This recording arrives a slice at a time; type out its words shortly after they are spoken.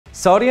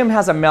Sodium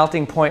has a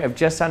melting point of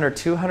just under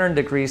 200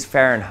 degrees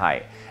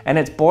Fahrenheit, and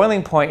its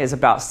boiling point is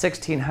about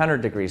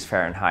 1600 degrees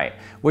Fahrenheit,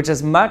 which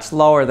is much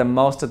lower than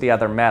most of the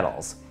other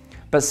metals,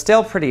 but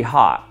still pretty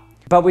hot.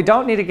 But we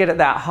don't need to get it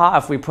that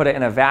hot if we put it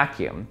in a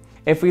vacuum.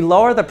 If we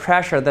lower the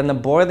pressure, then the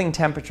boiling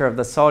temperature of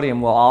the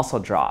sodium will also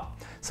drop.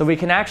 So we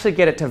can actually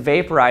get it to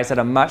vaporize at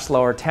a much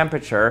lower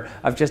temperature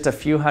of just a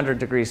few hundred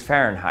degrees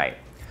Fahrenheit.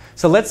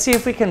 So let's see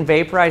if we can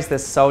vaporize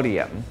this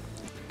sodium.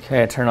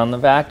 Okay, turn on the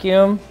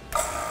vacuum.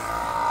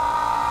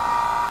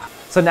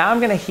 So now I'm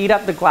going to heat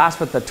up the glass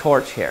with the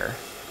torch here.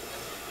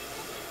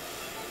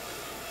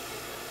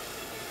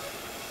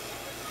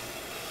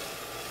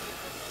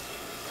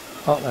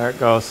 Oh, there it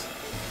goes.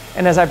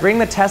 And as I bring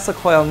the Tesla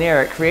coil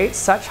near, it creates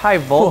such high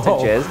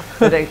voltages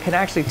that it can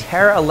actually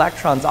tear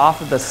electrons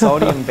off of the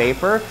sodium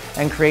vapor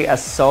and create a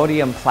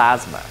sodium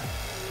plasma.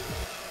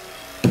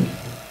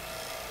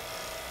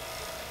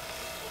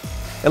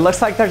 It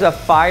looks like there's a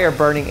fire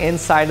burning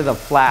inside of the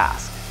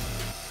flask.